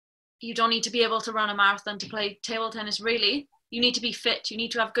you don't need to be able to run a marathon to play table tennis, really. You need to be fit. You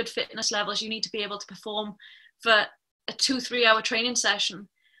need to have good fitness levels. You need to be able to perform for a 2-3 hour training session.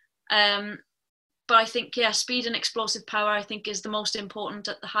 But I think, speed and explosive power, I think, is the most important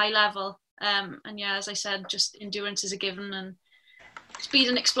at the high level. And as I said, just endurance is a given. And speed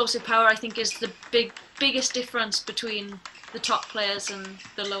and explosive power, I think, is the biggest difference between the top players and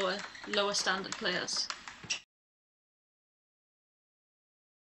the lower standard players.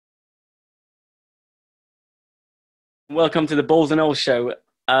 Welcome to the BallsnAll show.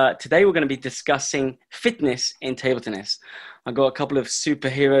 Today we're going to be discussing fitness in table tennis. I've got a couple of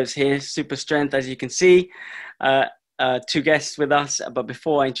superheroes here, super strength, as you can see. Two guests with us, but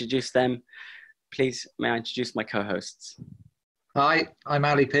before I introduce them, please may I introduce my co-hosts. Hi, I'm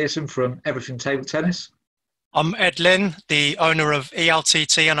Ali Pearson from Everything Table Tennis. I'm Ed Lynn, the owner of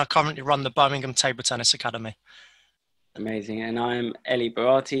ELTT, and I currently run the Birmingham Table Tennis Academy. Amazing. And I'm Ellie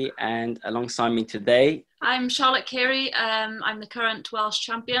Barati, and alongside me today, I'm Charlotte Carey. I'm the current Welsh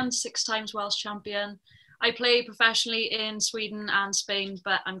champion, 6 times Welsh champion. I play professionally in Sweden and Spain,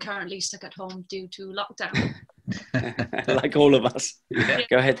 but I'm currently stuck at home due to lockdown. like all of us. Yeah.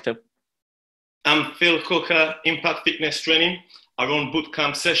 Go ahead, Phil. I'm Phil Coker, Impact Fitness Training. I run boot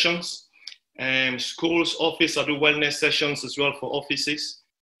camp sessions, schools, office. I do wellness sessions as well for offices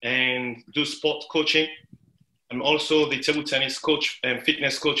and do sport coaching. I'm also the table tennis coach and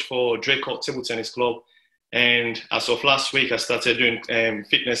fitness coach for Draycote Table Tennis Club. And as of last week, I started doing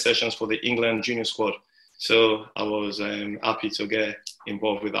fitness sessions for the England junior squad. So I was happy to get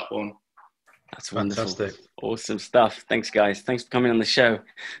involved with that one. That's wonderful. Fantastic. Awesome stuff. Thanks, guys. Thanks for coming on the show.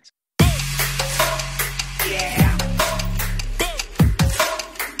 Yeah.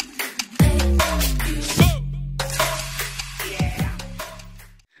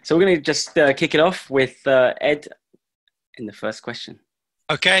 So we're going to just kick it off with Ed in the first question.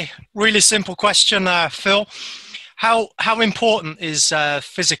 Okay, really simple question, Phil. How important is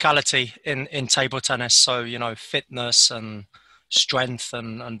physicality in table tennis? So, fitness and strength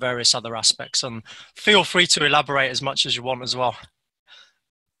and various other aspects. And feel free to elaborate as much as you want as well.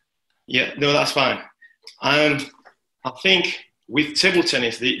 Yeah, no, that's fine. I think with table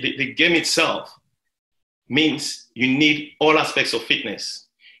tennis, the game itself means you need all aspects of fitness.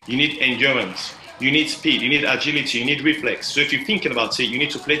 You need endurance, you need speed, you need agility, you need reflex. So if you're thinking about it, you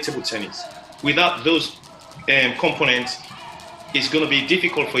need to play table tennis. Without those components, it's going to be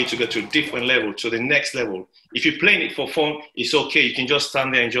difficult for you to get to a different level, to the next level. If you're playing it for fun, it's okay. You can just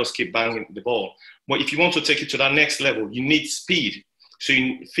stand there and just keep banging the ball. But if you want to take it to that next level, you need speed. So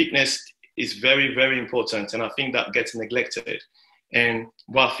fitness is very, very important. And I think that gets neglected.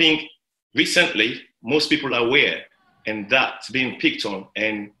 But I think recently, most people are aware, and that's being picked on.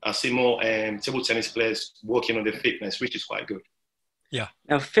 And I see more table tennis players working on their fitness, which is quite good. Yeah.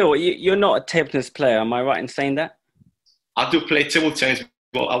 Now, Phil, you're not a table tennis player. Am I right in saying that? I do play table tennis,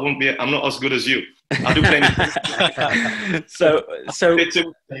 but I'm not as good as you. I do play. So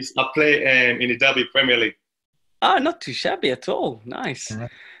I play in the Derby Premier League. Ah, not too shabby at all. Nice.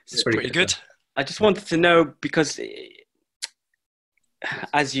 It's pretty good. I just wanted to know, because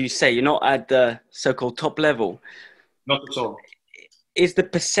as you say, you're not at the so-called top level. Not at all. Is the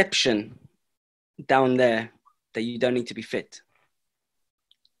perception down there that you don't need to be fit?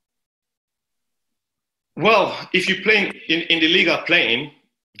 Well, if you're playing in the league I'm playing,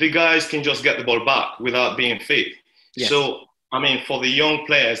 the guys can just get the ball back without being fit. Yes. So, for the young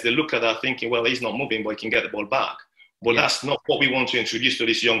players, they look at that thinking, well, he's not moving, but he can get the ball back. But that's not what we want to introduce to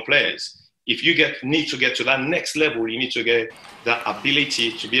these young players. If you need to get to that next level, you need to get that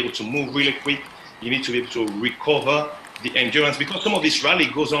ability to be able to move really quick. You need to be able to recover the endurance, because some of this rally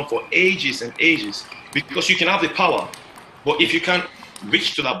goes on for ages and ages, because you can have the power, but if you can't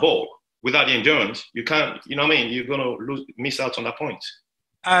reach to that ball without the endurance, you can't, you're going to miss out on that point.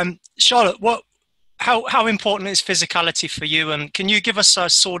 Charlotte, how important is physicality for you? And can you give us a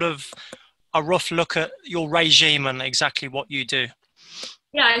rough look at your regime and exactly what you do?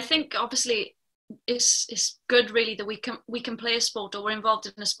 Yeah, I think obviously it's good really that we can play a sport, or we're involved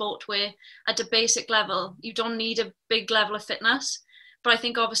in a sport where at a basic level you don't need a big level of fitness. But I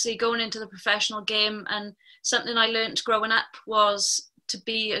think obviously going into the professional game, and something I learned growing up was to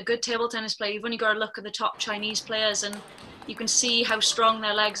be a good table tennis player, you've only got to look at the top Chinese players and you can see how strong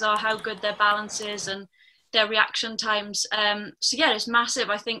their legs are, how good their balance is and their reaction times. So yeah, it's massive.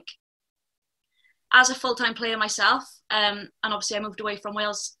 I think as a full-time player myself, and obviously I moved away from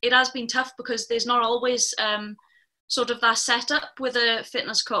Wales, it has been tough because there's not always sort of that setup with a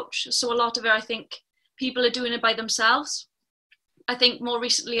fitness coach. So a lot of it, I think people are doing it by themselves. I think more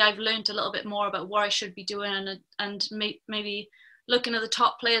recently I've learned a little bit more about what I should be doing and maybe looking at the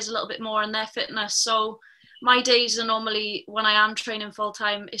top players a little bit more and their fitness. So my days are normally, when I am training full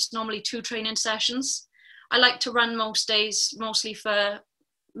time, it's normally 2 training sessions. I like to run most days, mostly for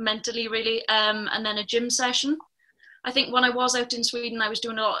mentally really, and then a gym session. I think when I was out in Sweden, I was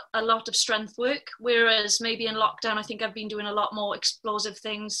doing a lot of strength work, whereas maybe in lockdown, I think I've been doing a lot more explosive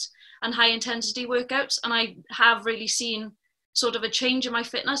things and high intensity workouts. And I have really seen sort of a change in my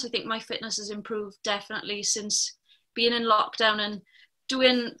fitness. I think my fitness has improved definitely since being in lockdown and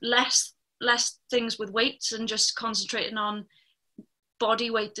doing less things with weights and just concentrating on body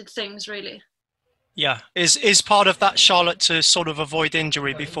weighted things really. Yeah, is part of that, Charlotte, to sort of avoid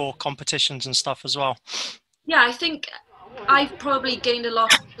injury before competitions and stuff as well? Yeah, I think I've probably gained a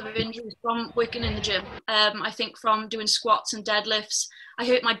lot of injuries from working in the gym. I think from doing squats and deadlifts, I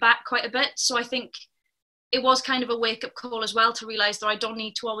hurt my back quite a bit. So I think it was kind of a wake-up call as well to realise that I don't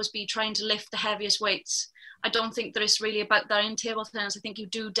need to always be trying to lift the heaviest weights. I don't think that it's really about that in table tennis. I think you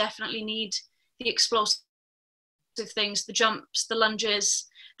do definitely need the explosive things, the jumps, the lunges,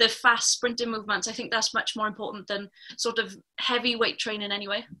 the fast sprinting movements. I think that's much more important than sort of heavy weight training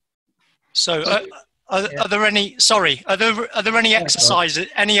anyway. So are there any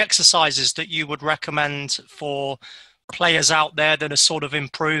exercises that you would recommend for players out there that are sort of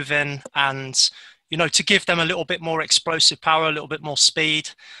improving, and to give them a little bit more explosive power, a little bit more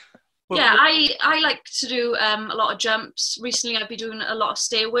speed? Yeah, I like to do a lot of jumps. Recently, I've been doing a lot of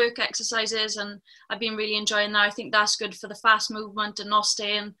stay work exercises, and I've been really enjoying that. I think that's good for the fast movement and not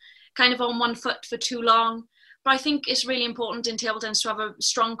staying kind of on one foot for too long. But I think it's really important in table tennis to have a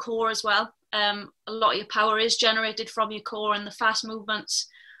strong core as well. A lot of your power is generated from your core, and the fast movements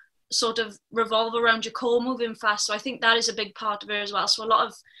sort of revolve around your core moving fast. So I think that is a big part of it as well. So a lot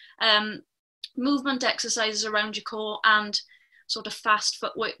of movement exercises around your core and sort of fast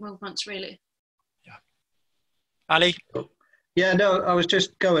footwork movements really. Yeah. Ali? Yeah, no, I was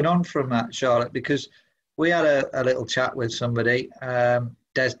just going on from that, Charlotte, because we had a little chat with somebody,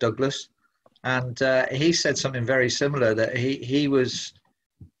 Des Douglas, and he said something very similar, that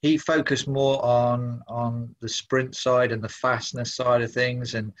he focused more on the sprint side and the fastness side of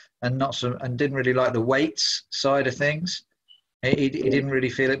things, and didn't really like the weights side of things. He didn't really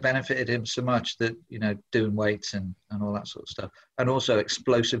feel it benefited him so much, that doing weights and all that sort of stuff, and also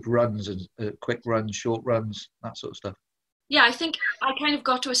explosive runs and quick runs, short runs, that sort of stuff. Yeah, I think I kind of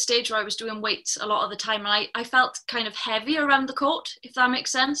got to a stage where I was doing weights a lot of the time, and I felt kind of heavy around the court, if that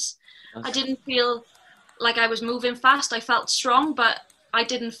makes sense. I didn't feel like I was moving fast. I felt strong, but I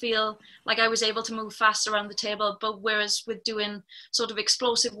didn't feel like I was able to move fast around the table. But whereas with doing sort of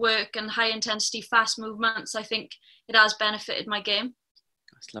explosive work and high intensity fast movements, I think it has benefited my game.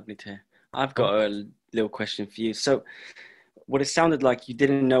 That's lovely to hear. I've got a little question for you. So what it sounded like, you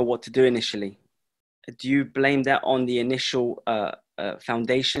didn't know what to do initially. Do you blame that on the initial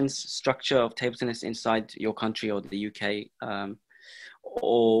foundations structure of table tennis inside your country or the UK?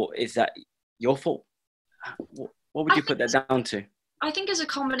 Or is that your fault? What would you put that down to? I think it's a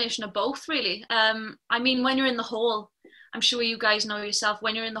combination of both, really. I mean, when you're in the hall, I'm sure you guys know yourself,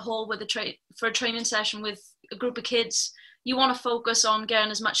 when you're in the hall with for a training session with a group of kids, you want to focus on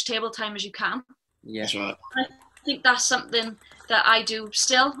getting as much table time as you can. Yeah. That's right. I think that's something that I do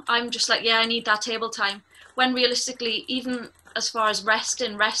still. I'm just like, yeah, I need that table time. When realistically, even as far as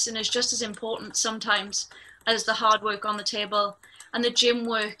resting is just as important sometimes as the hard work on the table and the gym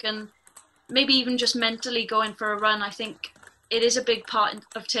work, and maybe even just mentally going for a run. I think it is a big part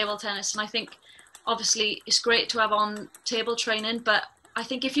of table tennis, and I think obviously it's great to have on table training, but I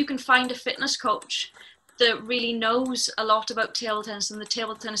think if you can find a fitness coach that really knows a lot about table tennis and the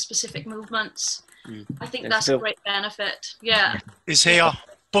table tennis specific movements, I think that's a great benefit. Yeah. He's here.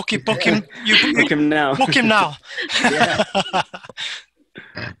 Book him. Book him now. Book him now. Yeah.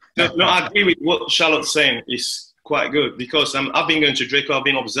 No, I agree with what Charlotte's saying. Is quite good, because I've been going to Draco, I've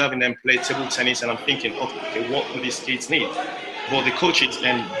been observing them play table tennis, and I'm thinking, okay, what do these kids need? But the coaches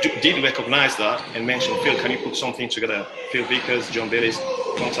did recognize that and mentioned, Phil, can you put something together? Phil Vickers, John Davis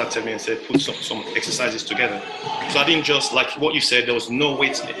contacted me and said, put some exercises together. So I didn't just, like what you said, there was no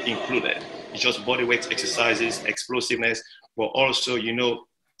weight included. It's just body weight exercises, explosiveness, but also,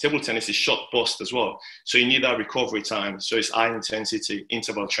 table tennis is short burst as well. So you need that recovery time. So it's high intensity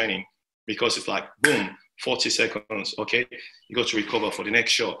interval training, because it's like, boom, 40 seconds, okay? You got to recover for the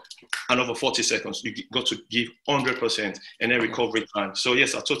next shot. Another 40 seconds, you got to give 100% and then recovery time. So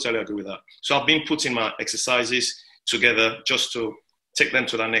yes, I totally agree with that. So I've been putting my exercises together just to take them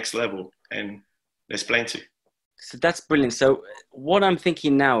to that next level, and there's plenty. So that's brilliant. So what I'm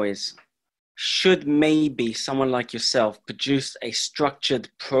thinking now is, should maybe someone like yourself produce a structured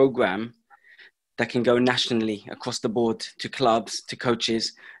program that can go nationally across the board to clubs, to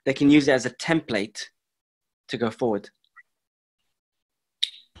coaches. They can use it as a template to go forward.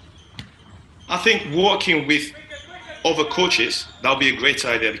 I think working with other coaches, that would be a great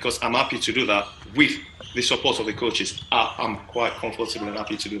idea, because I'm happy to do that with the support of the coaches. I'm quite comfortable and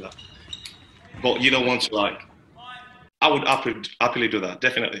happy to do that. But you don't want to, like, I would happily do that,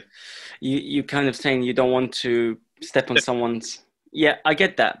 definitely. You kind of saying you don't want to step on someone's... Yeah, I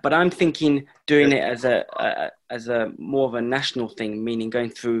get that. But I'm thinking doing it as a more of a national thing, meaning going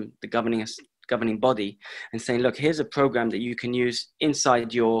through the governing body and saying, look, here's a program that you can use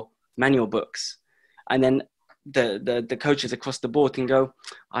inside your manual books. And then the coaches across the board can go,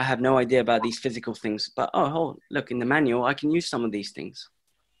 I have no idea about these physical things, but oh, look, in the manual, I can use some of these things.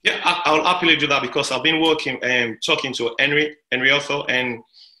 Yeah, I'll happily do that, because I've been working and talking to Henry Otho, and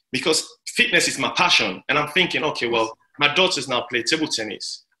because fitness is my passion. And I'm thinking, okay, well, my daughters now play table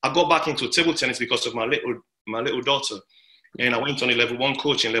tennis. I got back into table tennis because of my little daughter. And I went on a level 1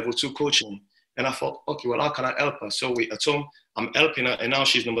 coaching, level 2 coaching. And I thought, okay, well, how can I help her? So at home, I'm helping her, and now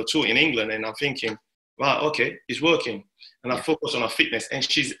she's number 2 in England. And I'm thinking, wow, okay, it's working. And I focus on her fitness, and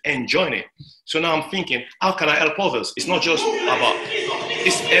she's enjoying it. So now I'm thinking, how can I help others? It's not just about,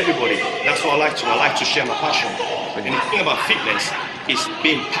 it's everybody. That's what I like to do. I like to share my passion. And the thing about fitness is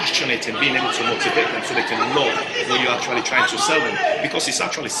being passionate and being able to motivate them so they can love what you're actually trying to sell them, because it's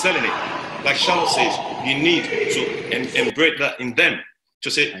actually selling it. Like Charlotte says, you need to embrace that in them,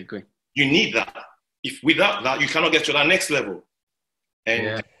 to say, I agree. You need that. If without that, you cannot get to that next level.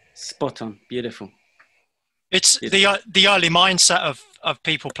 And spot on, beautiful. It's the early mindset of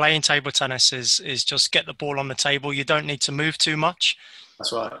people playing table tennis is just get the ball on the table. You don't need to move too much.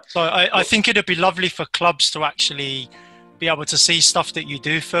 That's right. So I think it'd be lovely for clubs to actually be able to see stuff that you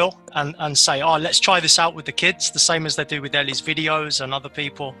do, Phil, and say, oh, let's try this out with the kids, the same as they do with Ellie's videos and other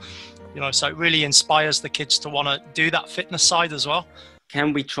people. You know, so it really inspires the kids to want to do that fitness side as well.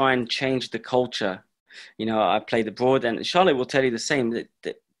 Can we try and change the culture? You know, I played abroad, and Charlotte will tell you the same,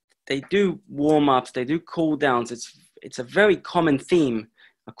 that they do warm-ups, they do cool-downs. It's a very common theme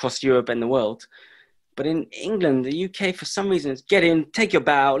across Europe and the world. But in England, the UK, for some reason, it's get in, take your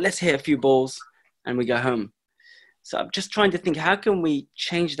bow, let's hit a few balls, and we go home. So I'm just trying to think, how can we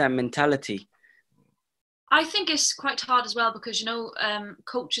change that mentality? I think it's quite hard as well, because, you know,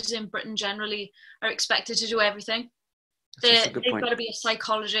 coaches in Britain generally are expected to do everything. They've got to be a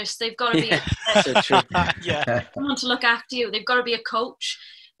psychologist. They've got to be someone to look after you. They've got to be a coach.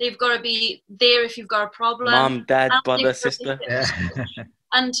 They've got to be there if you've got a problem. Mom, dad, brother, sister.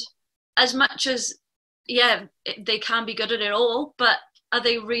 And as much as, they can be good at it all, but are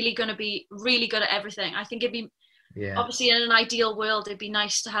they really going to be really good at everything? I think it'd be, obviously in an ideal world, it'd be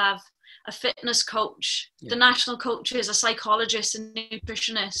nice to have a fitness coach, the national coaches, a psychologist, a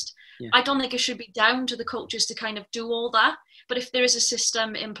nutritionist. I don't think it should be down to the coaches to kind of do all that. But if there is a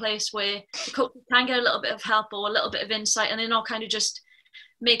system in place where the coach can get a little bit of help or a little bit of insight, and they're not kind of just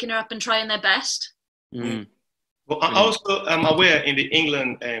making it up and trying their best. Well, I also am aware in the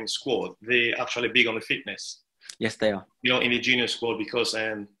England squad, they're actually big on the fitness. Yes, they are. You know, in the junior squad, because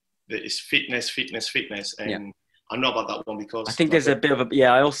it's fitness. And I know about that one because... I think there's a bit of a...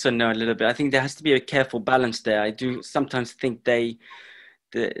 I also know a little bit. I think there has to be a careful balance there. I do sometimes think the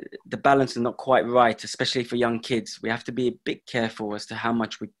balance is not quite right, especially for young kids. We have to be a bit careful as to how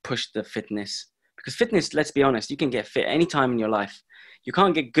much we push the fitness. Because fitness, let's be honest, you can get fit anytime in your life. You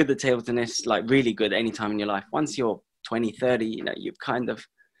can't get good at table tennis, like really good anytime in your life. Once you're 20, 30, you know, you're going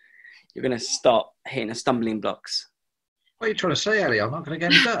to start hitting the stumbling blocks. What are you trying to say, Ali? I'm not going to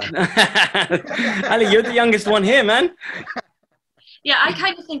get any better. Ali, you're the youngest one here, man. Yeah, I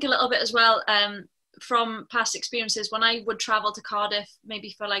kind of think a little bit as well, from past experiences, when I would travel to Cardiff,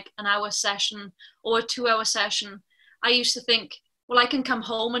 maybe for like an hour session or a 2-hour session, I used to think, well, I can come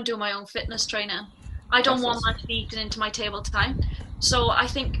home and do my own fitness training. I don't want that to be eaten into my table time. So I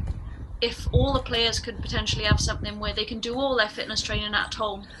think if all the players could potentially have something where they can do all their fitness training at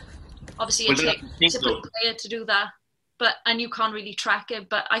home, obviously it takes a disciplined player to do that, and you can't really track it.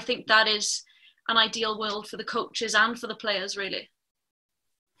 But I think that is an ideal world for the coaches and for the players, really.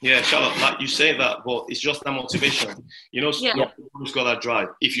 Yeah, Charlotte, like you say that, but it's just that motivation. You know, who's got that drive.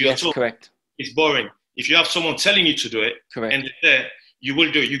 If you're told, correct. It's boring. If you have someone telling you to do it, correct, and they're there, you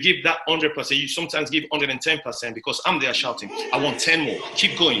will do it. You give that 100%. You sometimes give 110% because I'm there shouting, I want 10 more.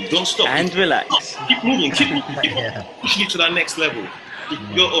 Keep going. Don't stop. And relax. Keep moving. Keep pushing you to that next level.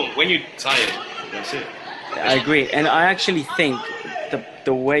 You go home. When you're tired, that's it. I agree. And I actually think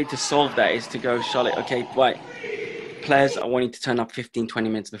the way to solve that is to go, Charlotte, okay, right. Players, I want you to turn up 15, 20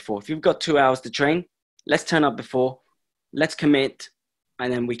 minutes before. If you've got 2 hours to train, let's turn up before. Let's commit.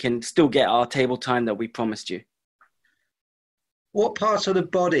 and then we can still get our table time that we promised you. What parts of the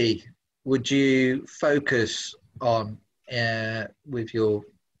body would you focus on with your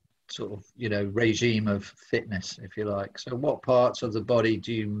sort of, regime of fitness, if you like? So what parts of the body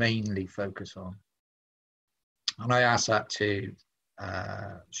do you mainly focus on? And I asked that to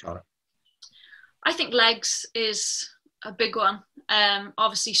Charlotte. I think legs is a big one.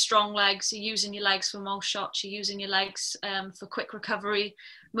 Obviously strong legs, you're using your legs for most shots, you're using your legs for quick recovery,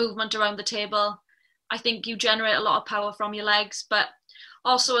 movement around the table. I think you generate a lot of power from your legs, but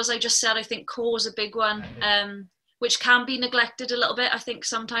also, as I just said, I think core is a big one, which can be neglected a little bit. I think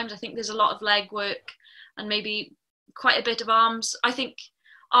sometimes, there's a lot of leg work and maybe quite a bit of arms. I think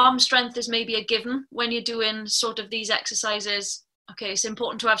arm strength is maybe a given when you're doing sort of these exercises. Okay, it's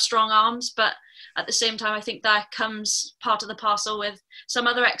important to have strong arms, but at the same time, I think that comes part of the parcel with some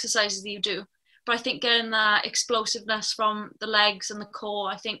other exercises that you do. But I think getting that explosiveness from the legs and the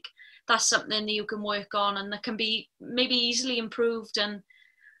core, I think that's something that you can work on and that can be maybe easily improved. And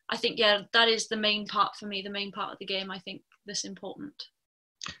I think, that is the main part for me, the main part of the game. I think that's important.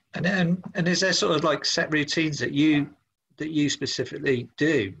 And is there sort of like set routines that you specifically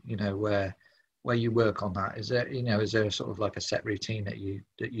do, where you work on that? Is there sort of like a set routine that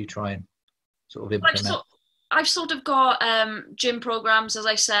you try and sort of implement? I've sort of got gym programs, as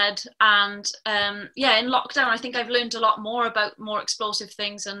I said, and in lockdown, I think I've learned a lot more about more explosive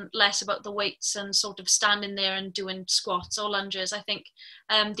things and less about the weights and sort of standing there and doing squats or lunges. I think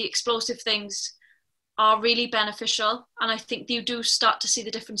the explosive things are really beneficial, and I think you do start to see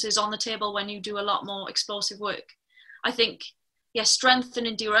the differences on the table when you do a lot more explosive work. I think, strength and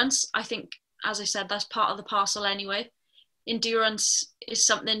endurance, I think, as I said, that's part of the parcel anyway. Endurance is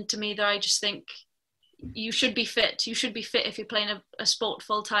something to me that I just think you should be fit. You should be fit if you're playing a sport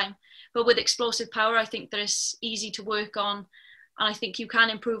full time. But with explosive power, I think that it's easy to work on. And I think you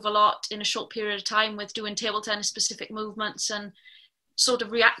can improve a lot in a short period of time with doing table tennis specific movements and sort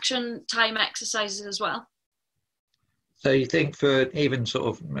of reaction time exercises as well. So you think for even sort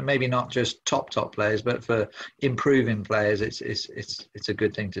of maybe not just top players, but for improving players, it's a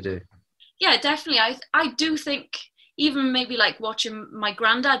good thing to do. Yeah, definitely. I do think even maybe like watching my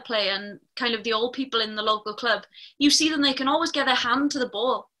granddad play and kind of the old people in the local club, you see them, they can always get their hand to the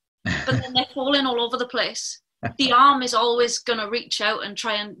ball, but then they're falling all over the place. The arm is always going to reach out and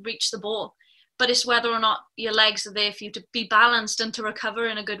try and reach the ball, but it's whether or not your legs are there for you to be balanced and to recover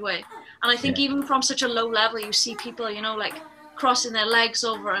in a good way. And I think even from such a low level, you see people, like crossing their legs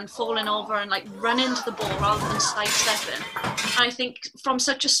over and falling over and like run into the ball rather than sidestepping. And I think from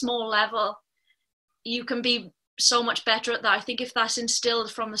such a small level, you can be so much better at that. I think if that's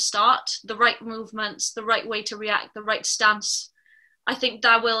instilled from the start, the right movements, the right way to react, the right stance, I think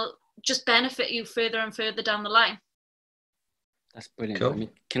that will just benefit you further and further down the line. That's brilliant. Cool. I mean,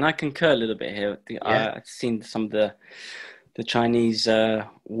 can I concur a little bit here? I've seen some of the Chinese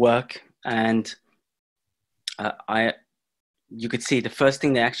work, and you could see the first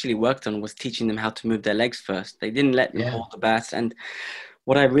thing they actually worked on was teaching them how to move their legs first. They didn't let them hold the bats. And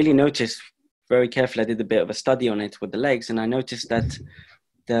what I really noticed very carefully, I did a bit of a study on it with the legs, and I noticed that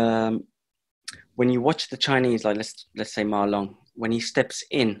when you watch the Chinese, like let's say Ma Long, when he steps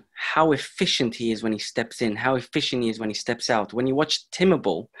in, how efficient he is when he steps in, how efficient he is when he steps out. When you watch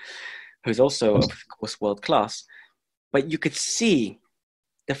Timmerball, who's also, of course, world class, but you could see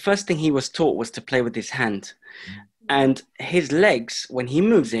the first thing he was taught was to play with his hand. And his legs, when he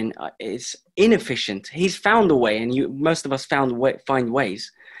moves in, is inefficient. He's found a way, and most of us find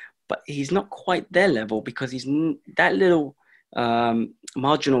ways, but he's not quite their level because he's that little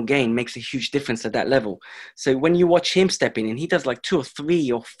marginal gain makes a huge difference at that level. So when you watch him stepping in, he does like 2 or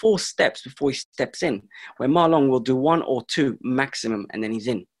 3 or 4 steps before he steps in, where Ma Long will do 1 or 2 maximum, and then he's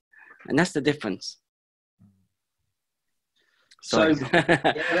in. And that's the difference. So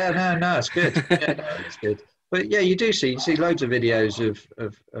no, it's good. It's good. But yeah, you see loads of videos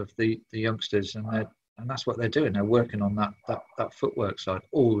of the youngsters, and that's what they're doing. They're working on that footwork side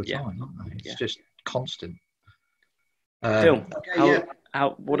all the time, aren't they? It's just constant. Phil,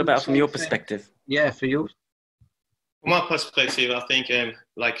 what about from your perspective? Yeah, for yours. From my perspective, I think,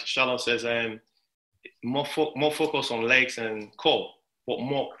 like Charlotte says, more focus on legs and core, but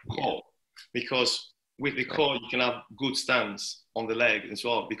more core, because with the core you can have good stance on the leg as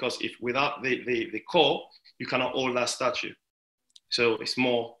well. Because if without the core, you cannot hold that statue. So it's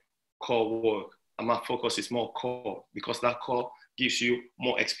more core work, and my focus is more core because that core gives you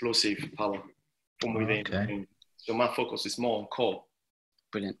more explosive power from within. Okay. So my focus is more on core.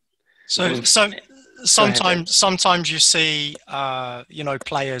 Brilliant. So sometimes you see,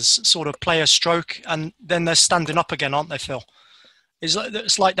 players sort of play a stroke and then they're standing up again, aren't they, Phil?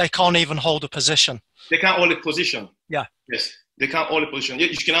 It's like they can't even hold a position. They can't hold a position. Yeah. Yes. They can't hold a position. You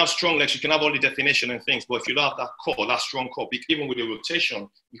can have strong legs, you can have all the definition and things, but if you don't have that core, that strong core, even with the rotation,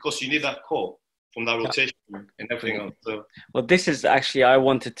 because you need that core from that rotation and everything else. So, well, this is actually, I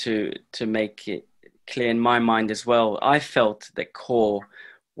wanted to make it clear in my mind as well. I felt that core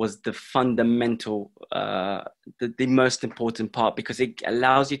was the fundamental, the most important part, because it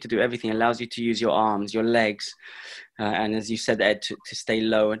allows you to do everything, allows you to use your arms, your legs, and as you said, Ed, to stay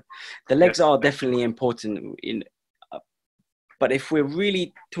low. And the legs are definitely important but if we're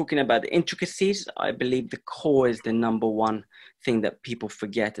really talking about the intricacies, I believe the core is the number one thing that people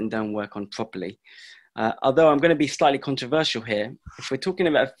forget and don't work on properly. Although I'm going to be slightly controversial here, if we're talking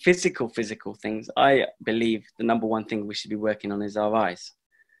about physical things, I believe the number one thing we should be working on is our eyes.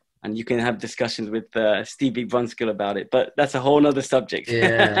 And you can have discussions with Stevie Brunskill about it, but that's a whole other subject.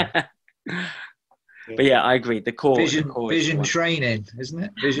 Yeah. But yeah, I agree. The core, vision training, isn't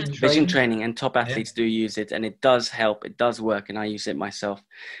it? Vision training, and top athletes do use it, and it does help. It does work, and I use it myself,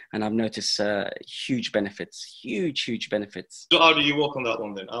 and I've noticed huge benefits. Huge benefits. So how do you work on that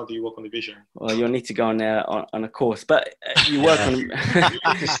one then? How do you work on the vision? Well, you'll need to go on a course, but you work on.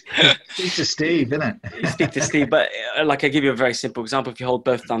 Speak to Steve, innit? You speak to Steve, but like I give you a very simple example. If you hold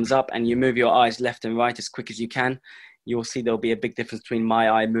both thumbs up and you move your eyes left and right as quick as you can, you'll see there'll be a big difference between my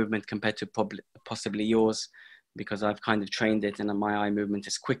eye movement compared to possibly yours, because I've kind of trained it, and my eye movement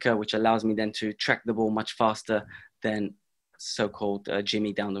is quicker, which allows me then to track the ball much faster than so-called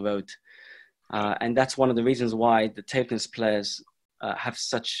Jimmy down the road. And that's one of the reasons why the table tennis players have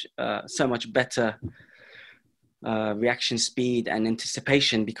so much better reaction speed and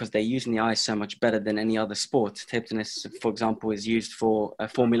anticipation, because they're using the eyes so much better than any other sport. Table tennis, for example, is used for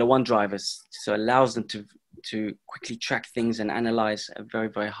Formula One drivers, so it allows them to quickly track things and analyze at very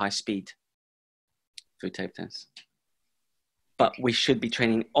high speed through table tennis. But we should be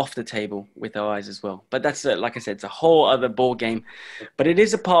training off the table with our eyes as well. But that's, like I said, it's a whole other ball game. But it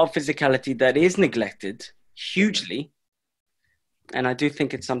is a part of physicality that is neglected hugely. And I do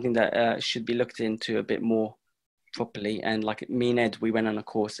think it's something that should be looked into a bit more properly. And like me and Ed, we went on a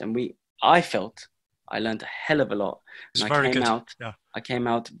course, and I felt I learned a hell of a lot. It's and very good. I came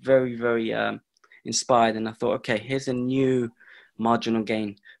out very inspired, and I thought, okay, here's a new marginal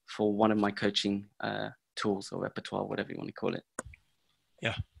gain for one of my coaching tools or repertoire, whatever you want to call it.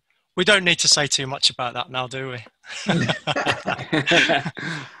 Yeah. We don't need to say too much about that now, do we?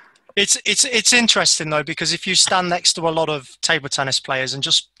 It's interesting though, because if you stand next to a lot of table tennis players and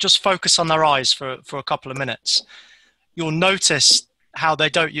just focus on their eyes for a couple of minutes, you'll notice how they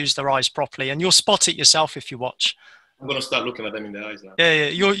don't use their eyes properly, and you'll spot it yourself if you watch. I'm going to start looking at them in the eyes now. Yeah.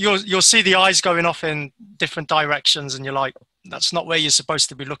 You'll see the eyes going off in different directions, and you're like, that's not where you're supposed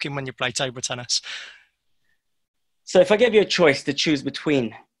to be looking when you play table tennis. So if I gave you a choice to choose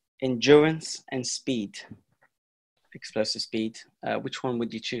between endurance and speed, explosive speed, which one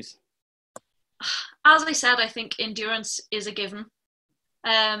would you choose? As I said, I think endurance is a given.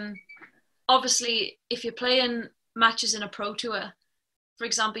 Obviously, if you're playing matches in a pro tour, for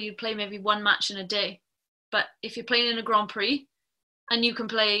example, you play maybe one match in a day. But if you're playing in a Grand Prix and you can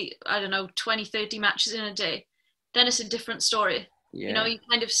play, 20, 30 matches in a day, then it's a different story. Yeah. You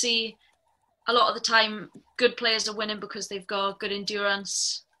kind of see a lot of the time good players are winning because they've got good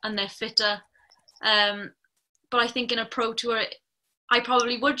endurance and they're fitter. But I think in a pro tour, I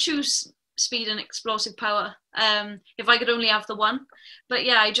probably would choose speed and explosive power if I could only have the one. But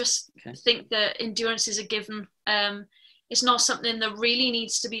yeah, I just think that endurance is a given. It's not something that really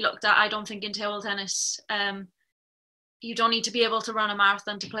needs to be looked at, I don't think, in table tennis. You don't need to be able to run a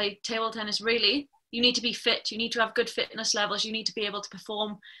marathon to play table tennis, really. You need to be fit. You need to have good fitness levels. You need to be able to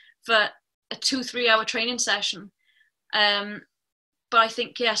perform for a 2-3 hour training session. But I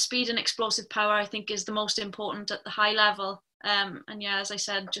think, speed and explosive power, I think, is the most important at the high level. And as I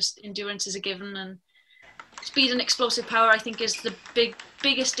said, just endurance is a given. And speed and explosive power, I think, is the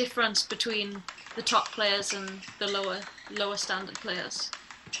biggest difference between the top players and the lower standard players.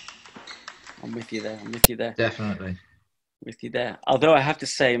 I'm with you there. Definitely. With you there. Although I have to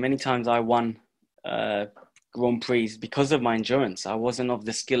say, many times I won Grand Prix because of my endurance. I wasn't of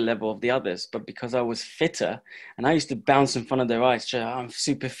the skill level of the others, but because I was fitter, and I used to bounce in front of their eyes, I'm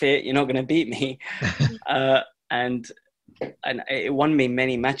super fit, you're not going to beat me. And it won me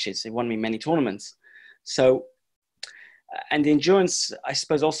many matches. It won me many tournaments. So, and the endurance, I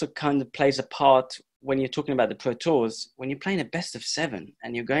suppose, also kind of plays a part when you're talking about the Pro Tours. When you're playing a best of 7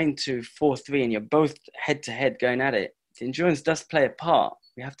 and you're going to 4-3 and you're both head-to-head going at it, the endurance does play a part.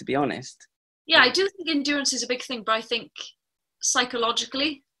 We have to be honest. Yeah, I do think endurance is a big thing, but I think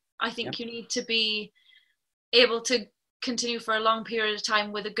psychologically, you need to be able to continue for a long period of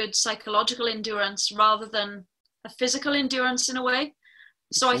time with a good psychological endurance rather than a physical endurance in a way.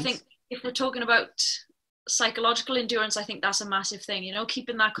 So I think if we're talking about psychological endurance, I think that's a massive thing, you know,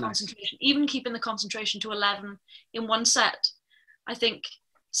 keeping that concentration, even keeping the concentration to 11 in one set. I think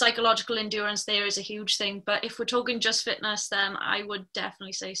psychological endurance there is a huge thing. But if we're talking just fitness, then I would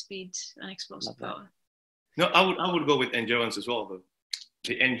definitely say speed and explosive power. No, I would go with endurance as well, though.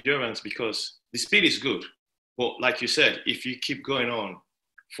 The endurance, because the speed is good. But like you said, if you keep going on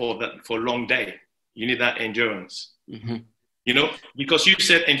for a long day, you need that endurance. Mm-hmm. You know, because you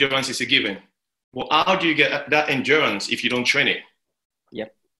said endurance is a given. Well, how do you get that endurance if you don't train it?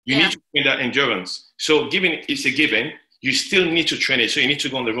 Yep. You need to train that endurance. So given it's a given, you still need to train it. So you need to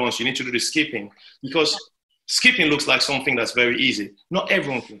go on the runs. You need to do the skipping, because skipping looks like something that's very easy. Not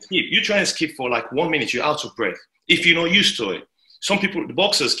everyone can skip. You try and skip for like 1 minute, you're out of breath. If you're not used to it, some people, the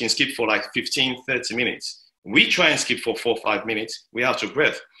boxers can skip for like 15, 30 minutes. We try and skip for 4 or 5 minutes, we're out of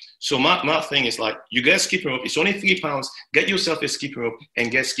breath. So my thing is like, you get skipping rope, it's only 3 pounds, get yourself a skipping rope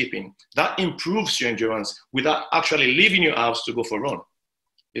and get skipping. That improves your endurance without actually leaving your house to go for a run.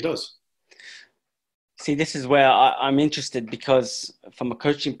 It does. See, this is where I'm interested, because from a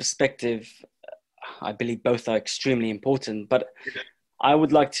coaching perspective, I believe both are extremely important, but I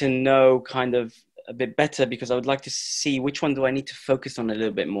would like to know kind of a bit better, because I would like to see which one do I need to focus on a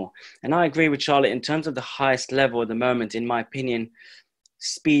little bit more. And I agree with Charlotte, in terms of the highest level at the moment, in my opinion,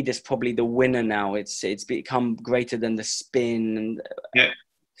 speed is probably the winner now. It's become greater than the spin, and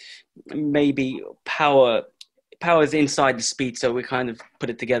maybe power is inside the speed, so we kind of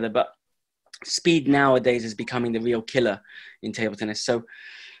put it together. But speed nowadays is becoming the real killer in table tennis. So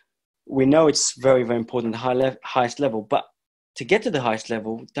we know it's very, very important, the highest level. But to get to the highest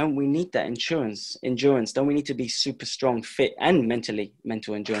level, don't we need that endurance? Don't we need to be super strong, fit, and mental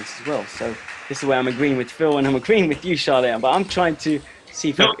endurance as well? So this is where I'm agreeing with Phil, and I'm agreeing with you, Charlotte. But I'm trying to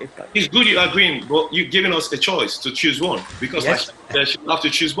see if it's good you're agreeing, but you're giving us a choice to choose one, because I should have to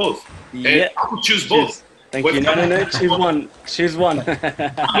choose both. And I would choose both. Thank you. No, choose one. Choose one.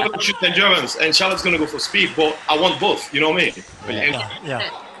 I'm going to choose endurance, and Charlotte's going to go for speed, but I want both. You know what I mean? Yeah.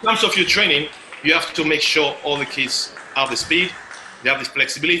 In terms of your training, you have to make sure all the kids have the speed, they have the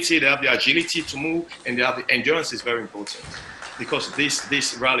flexibility, they have the agility to move, and they have the endurance is very important. Because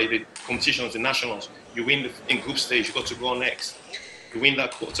this rally, the competitions, the nationals, you win in group stage, you got to go next. You win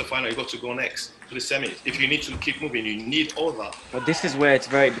that quarterfinal, you got to go next to the semis. If you need to keep moving, you need all that. But this is where it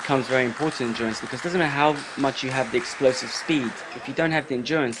becomes very important, endurance, because it doesn't matter how much you have the explosive speed. If you don't have the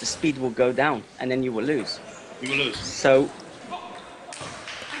endurance, the speed will go down, and then you will lose. You will lose. So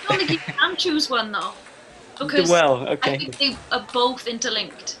I don't think you can choose one though, because I think they are both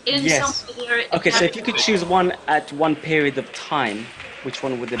interlinked. Okay, so if you could choose one at one period of time, which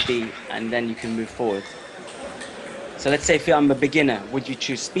one would it be? And then you can move forward. So let's say if I'm a beginner, would you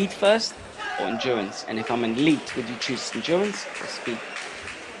choose speed first or endurance? And if I'm an elite, would you choose endurance or speed?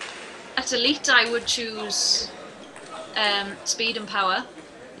 At elite, I would choose speed and power,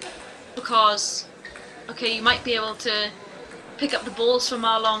 because, okay, you might be able to pick up the balls from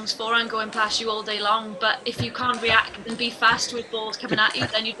Marlong's forehand going past you all day long, but if you can't react and be fast with balls coming at you,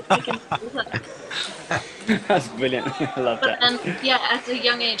 then you're just picking over. That's brilliant. I love that. And at a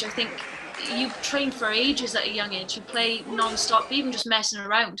young age, I think you train for ages at a young age. You play non-stop, even just messing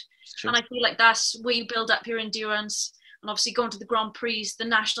around. And I feel like that's where you build up your endurance. And obviously going to the Grand Prix, the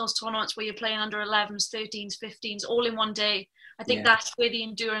nationals tournaments where you're playing under 11s, 13s, 15s, all in one day. I think that's where the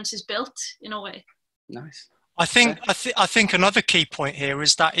endurance is built in a way. Nice. I think another key point here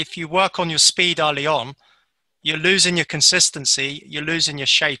is that if you work on your speed early on, you're losing your consistency, you're losing your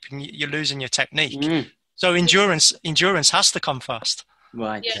shape, and you're losing your technique. So endurance has to come first.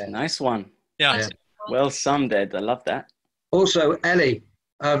 Right. Yeah. Nice one. Yeah. Well summed, Ed. I love that. Also, Ellie,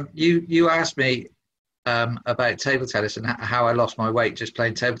 you asked me about table tennis and how I lost my weight just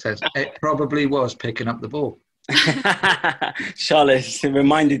playing table tennis. It probably was picking up the ball. Charlotte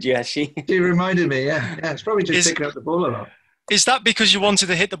reminded you, has she? She reminded me, yeah. It's probably just picking up the ball a lot. Is that because you wanted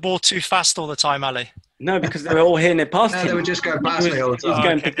to hit the ball too fast all the time, Ali? No, because they were all hitting it past him. They were just going past me all the time. He was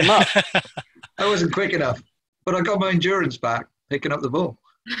going to pick them up. I wasn't quick enough, but I got my endurance back picking up the ball.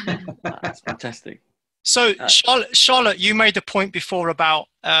 That's fantastic. So, Charlotte, you made a point before about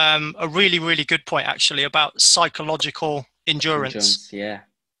a really, really good point, actually, about psychological endurance. Yeah.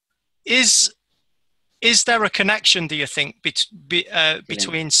 Is there a connection, do you think,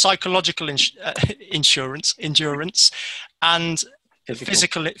 between psychological endurance and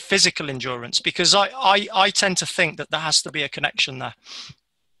physical endurance? Because I tend to think that there has to be a connection there.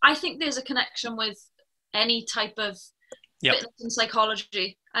 I think there's a connection with any type of fitness and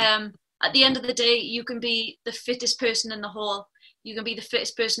psychology. at the end of the day, you can be the fittest person in the hall. You can be the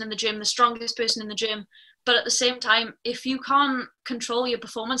fittest person in the gym, the strongest person in the gym. But at the same time, if you can't control your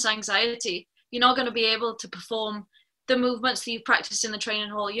performance anxiety, you're not going to be able to perform the movements that you practiced in the training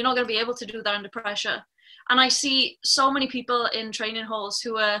hall. You're not going to be able to do that under pressure. And I see so many people in training halls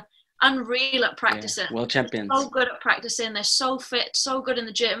who are unreal at practicing. Yeah, world champions. So good at practicing. They're so fit, so good in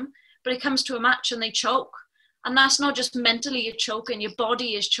the gym, but it comes to a match and they choke. And that's not just mentally you're choking, your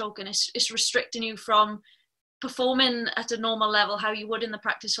body is choking. It's restricting you from performing at a normal level how you would in the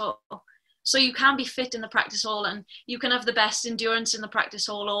practice hall. So you can be fit in the practice hall and you can have the best endurance in the practice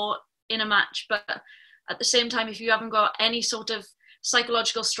hall or in a match. But at the same time, if you haven't got any sort of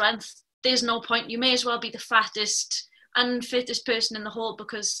psychological strength, there's no point. You may as well be the fattest and fittest person in the hall,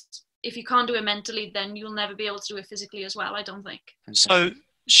 because if you can't do it mentally, then you'll never be able to do it physically as well, I don't think. So,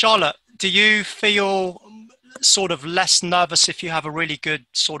 Charlotte, do you feel sort of less nervous if you have a really good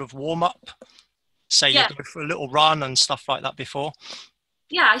sort of warm-up? Say you go for a little run and stuff like that before?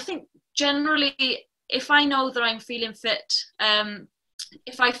 Yeah, I think generally, if I know that I'm feeling fit,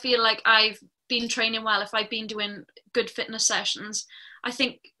 if I feel like I've been training well, if I've been doing good fitness sessions, I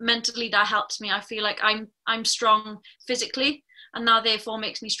think mentally that helps me. I feel like I'm strong physically, and that therefore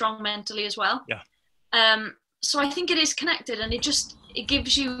makes me strong mentally as well. Yeah. So I think it is connected, and it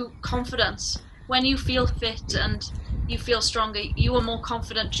gives you confidence. When you feel fit and you feel stronger, you are more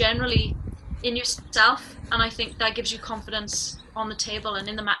confident generally in yourself, and I think that gives you confidence on the table and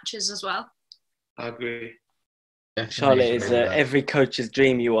in the matches as well. I agree. Charlotte is every coach's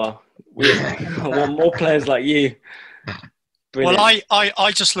dream. You are. I want more players like you. Brilliant. Well,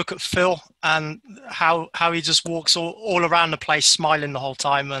 I just look at Phil and how he just walks all around the place smiling the whole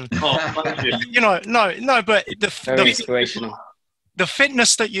time, and thank you. you know, no, but Very inspirational. The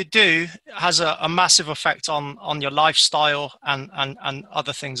fitness that you do has a massive effect on your lifestyle and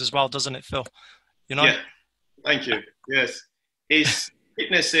other things as well, doesn't it, Phil? You know? Yeah, thank you. Yes,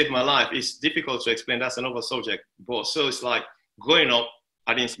 fitness saved my life. It's difficult to explain. That's another subject. But so it's like growing up,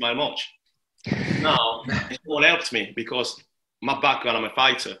 I didn't smile much. Now, it all helped me because my background, I'm a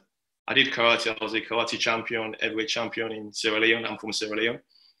fighter. I did karate. I was a karate champion, heavyweight champion in Sierra Leone. I'm from Sierra Leone.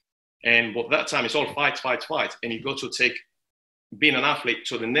 But that time, it's all fight. And you go to take being an athlete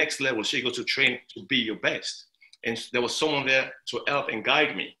to the next level. So you go to train to be your best. And there was someone there to help and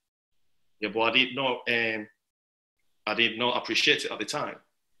guide me. Yeah, but I did not appreciate it at the time.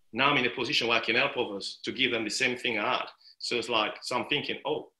 Now I'm in a position where I can help others to give them the same thing I had. So it's like, so I'm thinking,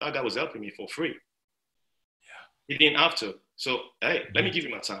 oh, that guy was helping me for free. Yeah. He didn't have to. So, hey, let me give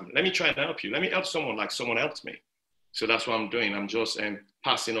you my time. Let me try and help you. Let me help someone like someone helped me. So that's what I'm doing. I'm just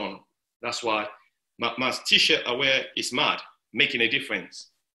passing on. That's why my t-shirt I wear is mad, making a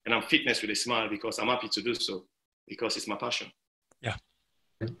difference. And I'm fitness with a smile because I'm happy to do so, because it's my passion. Yeah.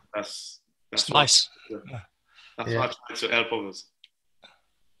 That's nice. That's why I try to help others.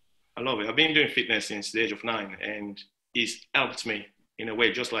 I love it. I've been doing fitness since the age of 9, and it's helped me in a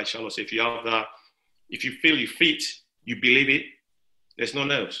way, just like Charlotte said. If you have that, if you feel you fit, you believe it, there's no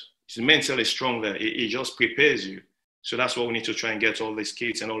nerves. It's mentally strong there. It just prepares you. So that's what we need to try and get all these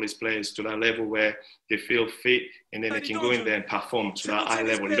kids and all these players to that level where they feel fit, and then they can go in there and perform to that high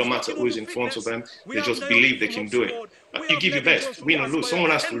level. It don't matter who's in front of them. They just believe they can do it. You give your best, win or lose. Someone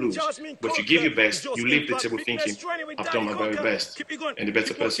has to lose. But if you give your best, you leave the table thinking, I've done my very best, and the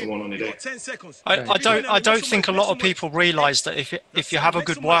better person won on the day. I don't think a lot of people realise that if you have a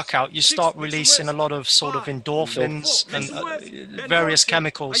good workout, you start releasing a lot of sort of endorphins and various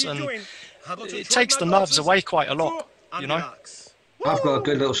chemicals, and it takes the nerves away quite a lot, you know. I've got a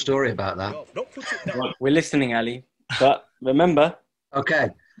good little story about that. We're listening, Ali. But remember. Okay.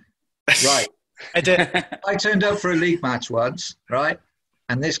 Right. I did. I turned up for a league match once, right?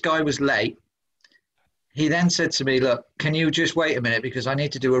 And this guy was late. He then said to me, look, can you just wait a minute because I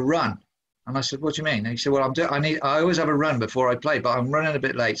need to do a run? And I said, what do you mean? And he said, well, I always have a run before I play, but I'm running a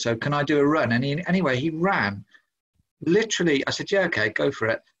bit late. So can I do a run? And anyway, he ran. Literally, I said, yeah, okay, go for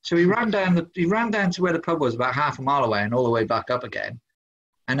it. So he ran down to where the pub was, about half a mile away, and all the way back up again.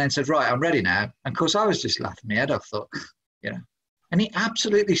 And then said, right, I'm ready now. And of course, I was just laughing my head off, thought, you know. And he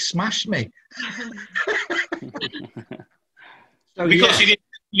absolutely smashed me. So, because you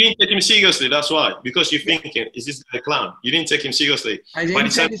didn't take him seriously, that's why. Because you're thinking, is this the clown? You didn't take him seriously. I didn't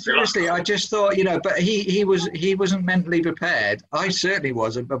take him seriously. I just thought, you know, but he wasn't mentally prepared. I certainly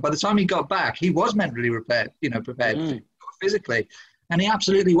wasn't. But by the time he got back, he was mentally prepared, physically. And he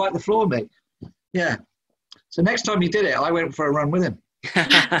absolutely wiped the floor with me. Yeah. So next time he did it, I went for a run with him.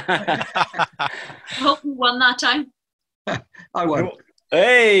 I hope you won that time. I won.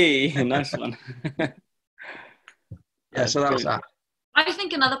 Hey, nice one. Yeah, so that was that. I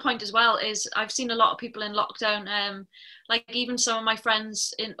think another point as well is I've seen a lot of people in lockdown, like even some of my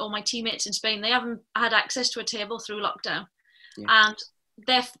friends or my teammates in Spain, they haven't had access to a table through lockdown. Yeah. And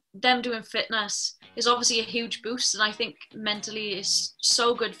them doing fitness is obviously a huge boost, and I think mentally it's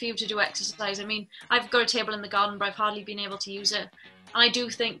so good for you to do exercise. I mean, I've got a table in the garden, but I've hardly been able to use it. And I do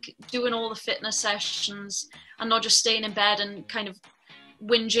think doing all the fitness sessions and not just staying in bed and kind of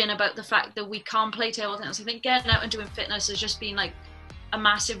whinging about the fact that we can't play table tennis, I think getting out and doing fitness has just been like a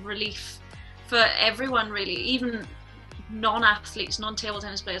massive relief for everyone, really. Even non-athletes, non-table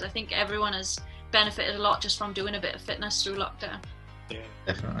tennis players, I think everyone has benefited a lot just from doing a bit of fitness through lockdown. Yeah,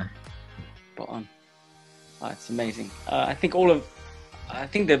 definitely. Spot on. Oh, it's amazing. I think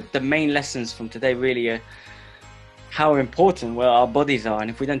the main lessons from today really are how important our bodies are, and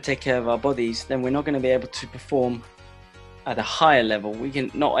if we don't take care of our bodies, then we're not going to be able to perform at a higher level.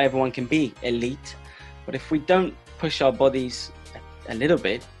 Not everyone can be elite, but if we don't push our bodies a little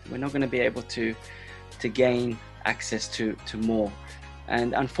bit, we're not going to be able to gain access to more.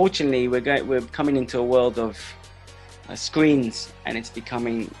 And unfortunately, we're coming into a world of screens, and it's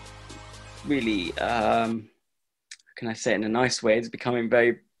becoming really, can I say it in a nice way, it's becoming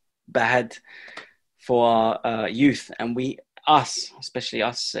very bad for our youth. And especially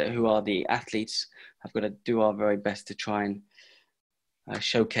us who are the athletes, have got to do our very best to try and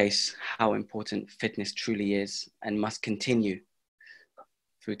showcase how important fitness truly is and must continue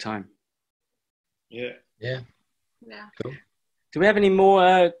through time. Yeah. Cool. Do we have any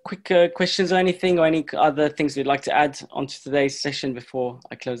more quick questions or anything, or any other things you'd like to add onto today's session before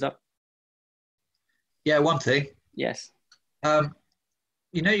I close up? Yeah, one thing. Yes. You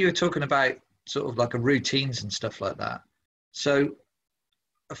were talking about sort of like routines and stuff like that. So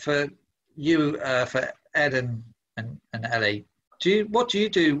for you, for Ed and Ellie, what do you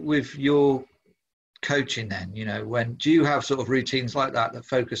do with your coaching then? When do you have sort of routines like that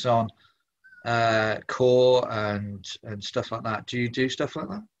focus on core and stuff like that? Do you do stuff like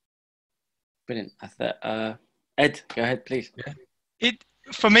that? Brilliant. Ed, go ahead, please. Yeah.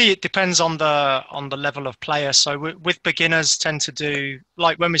 For me, it depends on the level of player. So with beginners, tend to do,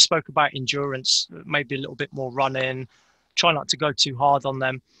 like when we spoke about endurance, maybe a little bit more running, try not to go too hard on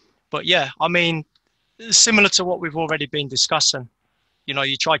them. But yeah, I mean, similar to what we've already been discussing,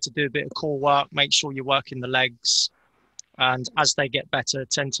 you try to do a bit of core work, make sure you're working the legs, and as they get better,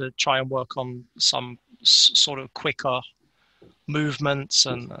 tend to try and work on some sort of quicker movements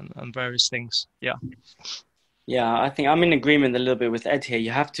and various things. Yeah. Yeah, I think I'm in agreement a little bit with Ed here.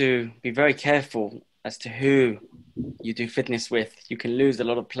 You have to be very careful as to who you do fitness with. You can lose a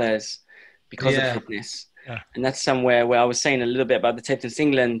lot of players because of fitness. Yeah. And that's somewhere where I was saying a little bit about the Table Tennis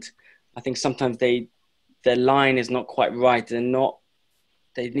England. I think sometimes their line is not quite right.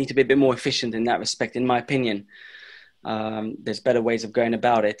 They need to be a bit more efficient in that respect, in my opinion. There's better ways of going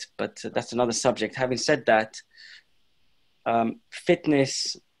about it, but that's another subject. Having said that,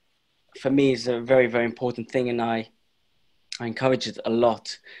 fitness for me is a very, very important thing, and I encourage it a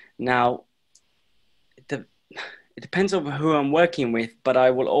lot. Now, it depends on who I'm working with, but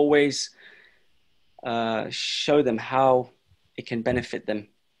I will always show them how it can benefit them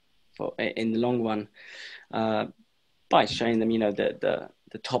in the long run by showing them,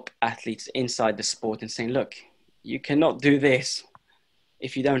 the top athletes inside the sport and saying, look, you cannot do this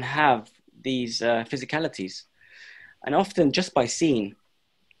if you don't have these physicalities. And often just by seeing,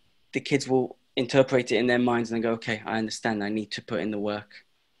 the kids will interpret it in their minds and go, okay, I understand. I need to put in the work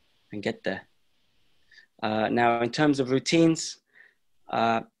and get there. Now, in terms of routines,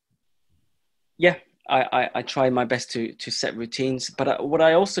 I try my best to set routines. But what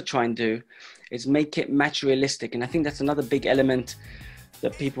I also try and do is make it match realistic. And I think that's another big element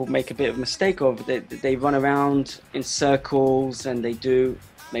that people make a bit of a mistake of. They run around in circles, and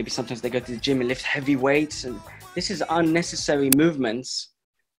maybe sometimes they go to the gym and lift heavy weights. And this is unnecessary movements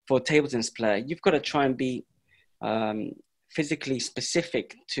for a table tennis player. You've got to try and be physically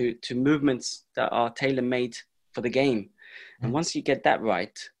specific to movements that are tailor-made for the game. And once you get that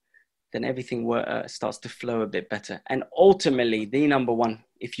right, then everything starts to flow a bit better. And ultimately, the number one,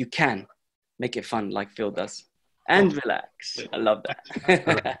 if you can, make it fun like Phil does. And relax. I love that.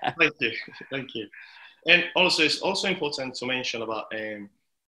 Thank you. And also, it's also important to mention about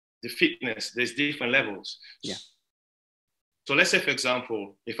the fitness. There's different levels. Yeah. So let's say, for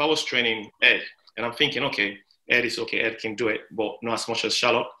example, if I was training Ed, and I'm thinking, okay, Ed is okay, Ed can do it, but not as much as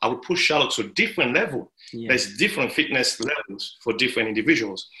Charlotte, I would push Charlotte to a different level. Yeah. There's different fitness levels for different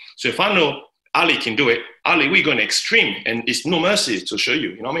individuals. So if I know Ali can do it, Ali, we're going extreme, and it's no mercy to show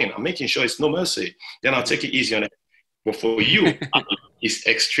you. You know what I mean? I'm making sure it's no mercy. Then I'll take it easy on it. But for you, it's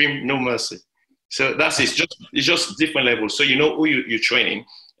extreme, no mercy. So that's it. It's just different levels. So you know who you're training,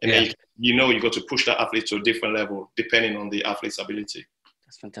 and then you know you got to push that athlete to a different level depending on the athlete's ability.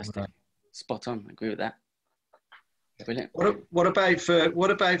 That's fantastic. Right. Spot on. I agree with that. Brilliant. What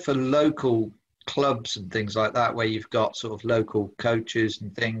about for local clubs and things like that, where you've got sort of local coaches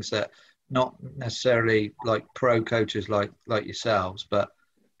and things that not necessarily like pro coaches like yourselves, but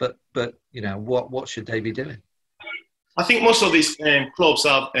you know, what should they be doing? I think most of these clubs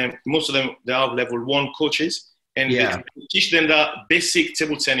have, most of them, they have level 1 coaches, and they teach them that basic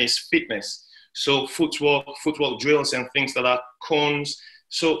table tennis fitness. So footwork drills and things that are cones.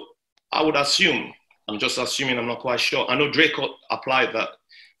 So I would assume, I'm just assuming, I'm not quite sure. I know Draycote applied that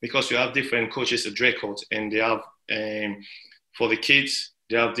because you have different coaches at Draycote, and they have, for the kids,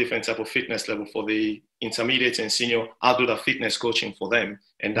 they have different type of fitness level. For the intermediate and senior, I'll do the fitness coaching for them.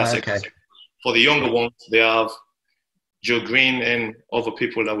 And that's okay. For the younger ones, they have Joe Green and other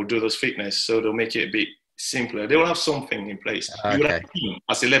people that will do those fitness. So they'll make it a bit simpler. They will have something in place. Okay.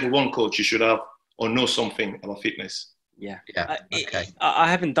 As a level 1 coach, you should have or know something about fitness. Yeah. Okay. I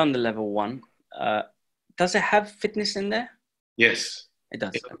haven't done the level 1. Does it have fitness in there? Yes. It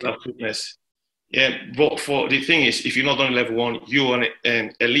does. It have fitness. Yeah, but for the thing is, if you're not done level 1, you're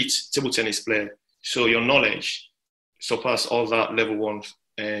an elite table tennis player. So your knowledge surpass all that level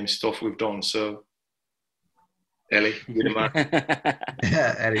 1 stuff we've done. So, Ellie, you're the man.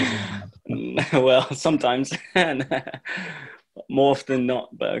 Yeah, Ellie's the man. Well, sometimes. More often not,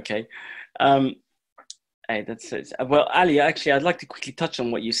 but okay. Hey, that's it. Well, Ali, actually, I'd like to quickly touch on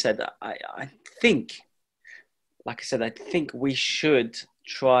what you said. I think, like I said, I think we should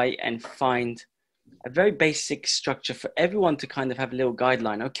try and find a very basic structure for everyone to kind of have a little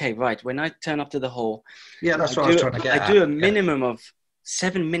guideline. Okay, right. When I turn up to the hall, that's what I was trying to get at. I do a minimum of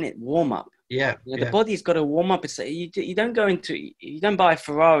 7-minute warm up. Yeah, the body's got to warm up. It's you don't go into, you don't buy a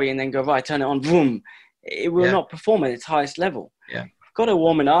Ferrari and then go, right, turn it on, boom. It will not perform at its highest level. Yeah, you've got to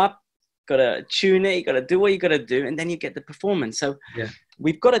warm it up, got to tune it, you got to do what you got to do, and then you get the performance. So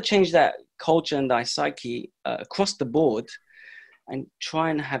we've got to change that culture and our psyche across the board, and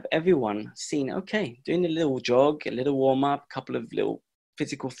try and have everyone seen, okay, doing a little jog, a little warm up, a couple of little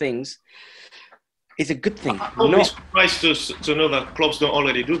physical things is a good thing. I'm not surprised to know that clubs don't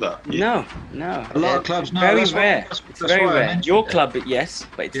already do that. No. A lot of clubs, no. Very rare. It's very rare. Your club, yes,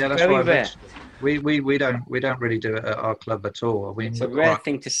 but it's very rare. We don't really do it at our club at all. It's a rare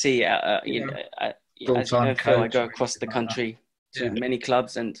thing to see. As you know, Phil, I go across the country to many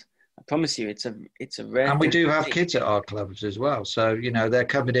clubs, and I promise you, it's a rare. And we do have kids at our clubs as well. So you know, they're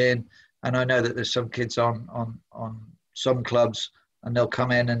coming in, and I know that there's some kids on some clubs, and they'll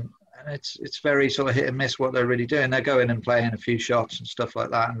come in, and it's very sort of hit and miss what they're really doing. They're going and playing a few shots and stuff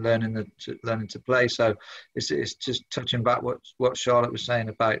like that, and learning to play. So it's just touching back what Charlotte was saying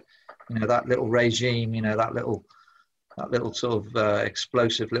about, you know, that little regime, you know, that little sort of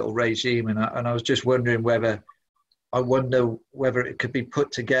explosive little regime, and I was just wondering whether it could be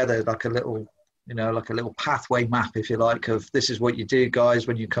put together like a little pathway map, if you like, of this is what you do, guys,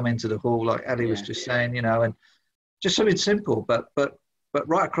 when you come into the hall, like Ellie was just saying, you know, and just something simple, but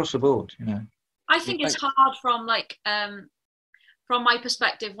right across the board, you know. I think it's hard from my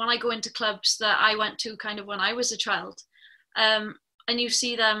perspective, when I go into clubs that I went to kind of when I was a child, and you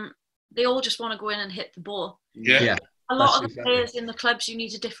see them, they all just want to go in and hit the ball. Yeah. A lot of the players in the clubs, you need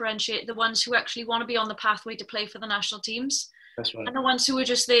to differentiate the ones who actually want to be on the pathway to play for the national teams. That's right. And the ones who are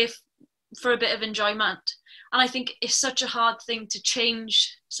just there for a bit of enjoyment. And I think it's such a hard thing to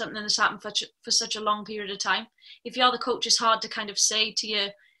change something that's happened for such a long period of time. If you're the coach, it's hard to kind of say to your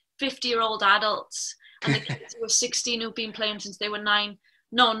 50-year-old adults and the kids who are 16 who've been playing since they were 9,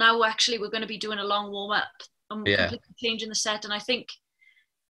 no, now actually we're going to be doing a long warm-up and we're completely changing the set. And I think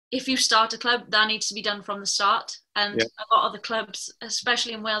if you start a club, that needs to be done from the start. And a lot of the clubs,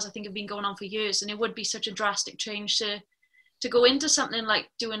 especially in Wales, I think have been going on for years, and it would be such a drastic change to go into something like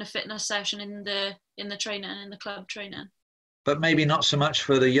doing a fitness session in the training, in the club training. But maybe not so much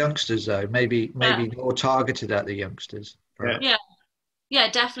for the youngsters though. Maybe more targeted at the youngsters. Yeah,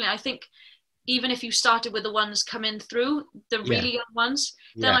 definitely. I think even if you started with the ones coming through, the really young ones,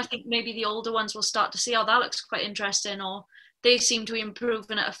 then I think maybe the older ones will start to see, oh, that looks quite interesting, or they seem to be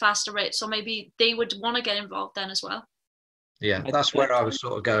improving at a faster rate. So maybe they would want to get involved then as well. Yeah, that's where I was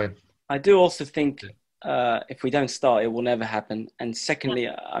sort of going. I do also think if we don't start, it will never happen. And secondly,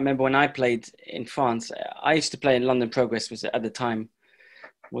 I remember when I played in France, I used to play in London Progress, which at the time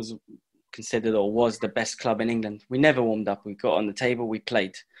was considered or was the best club in England. We never warmed up. We got on the table, we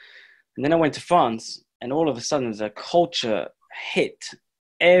played. And then I went to France, and all of a sudden there's a culture hit.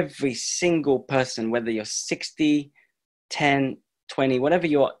 Every single person, whether you're 60, 10, 20, whatever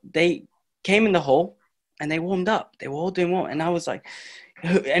you are, they came in the hall and they warmed up. They were all doing warm. And I was like,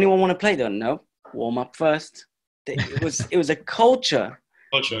 anyone want to play? They were, no, warm up first. It was a culture.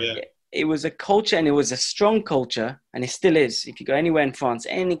 Culture, yeah. It was a culture, and it was a strong culture, and it still is. If you go anywhere in France,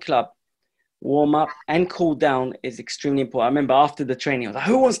 any club, warm up and cool down is extremely important. I remember after the training, I was like,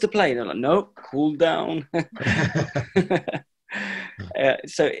 who wants to play? They're like, no, cool down.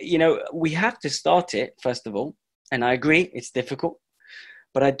 So, you know, we have to start it, first of all. And I agree, it's difficult.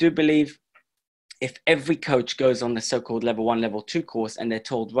 But I do believe if every coach goes on the so-called level 1, level 2 course, and they're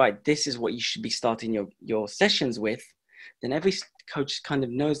told, right, this is what you should be starting your sessions with, then every coach kind of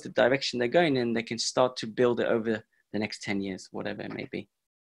knows the direction they're going in, and they can start to build it over the next 10 years, whatever it may be.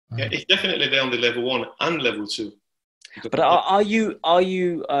 Yeah, it's definitely there on the level 1 and level 2. But are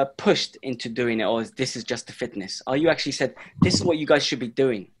you pushed into doing it, or is this just the fitness? Are you actually said, this is what you guys should be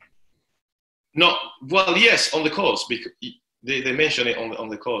doing? No, well, yes, on the course, because they mention it on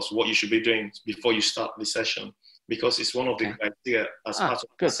the course, what you should be doing before you start the session, because it's one of the criteria as part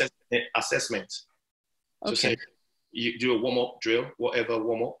of assessment. So say you do a warm-up drill, whatever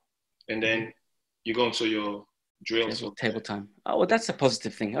warm-up, and then you go into your drills. Table time. Oh, well, that's a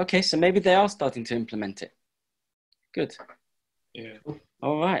positive thing. Okay, so maybe they are starting to implement it. Good. Yeah.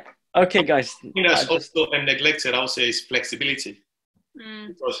 All right. Okay, guys. I think that's also neglected, I would say, is flexibility.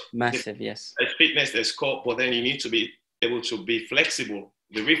 Because massive, yes. There's fitness, there's core, but then you need to be able to be flexible,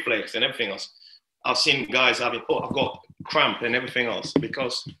 the reflex and everything else. I've seen guys having, I've got cramp and everything else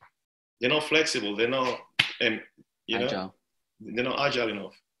because they're not flexible. They're not, agile. They're not agile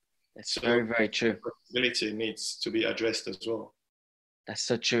enough. That's very, very true. Flexibility needs to be addressed as well. That's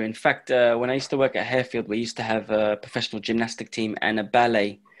so true. In fact, when I used to work at Harefield, we used to have a professional gymnastic team and a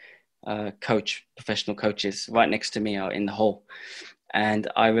ballet coach, professional coaches right next to me in the hall.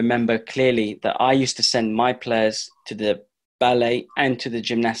 And I remember clearly that I used to send my players to the ballet and to the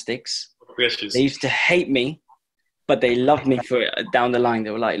gymnastics. Precious. They used to hate me, but they loved me for it down the line.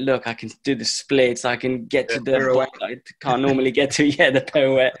 They were like, look, I can do the splits. I can get to the ball I can't normally get to. Yeah, the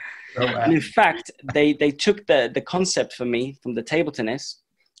pirouette. And in fact, they took the concept for me from the table tennis,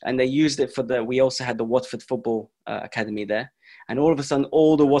 and they used it for we also had the Watford Football Academy there. And all of a sudden,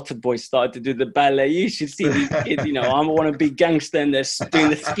 all the Watford boys started to do the ballet. You should see these kids, you know, I want to be gangster, and they're doing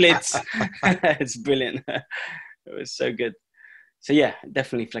the splits. It's brilliant. It was so good. So yeah,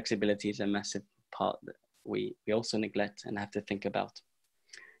 definitely flexibility is a massive part that we also neglect and have to think about.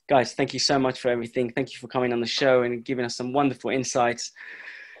 Guys, thank you so much for everything. Thank you for coming on the show and giving us some wonderful insights,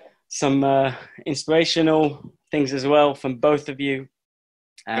 some inspirational things as well from both of you.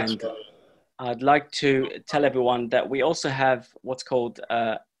 And I'd like to tell everyone that we also have what's called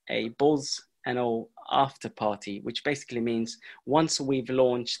a BallsnAll after party, which basically means once we've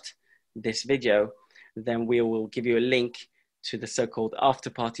launched this video, then we will give you a link to the so-called after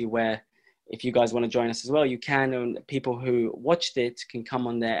party where if you guys want to join us as well, you can, and people who watched it can come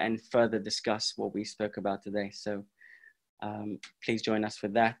on there and further discuss what we spoke about today. So please join us for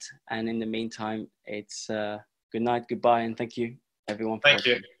that. And in the meantime, it's good night, goodbye, and thank you everyone. Thank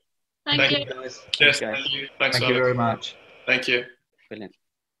you. Thank you. Guys. Yes, guys. thank you. Thanks Thank you very much. Thank you. Brilliant.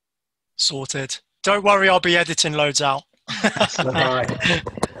 Sorted. Don't worry, I'll be editing loads out. Bye.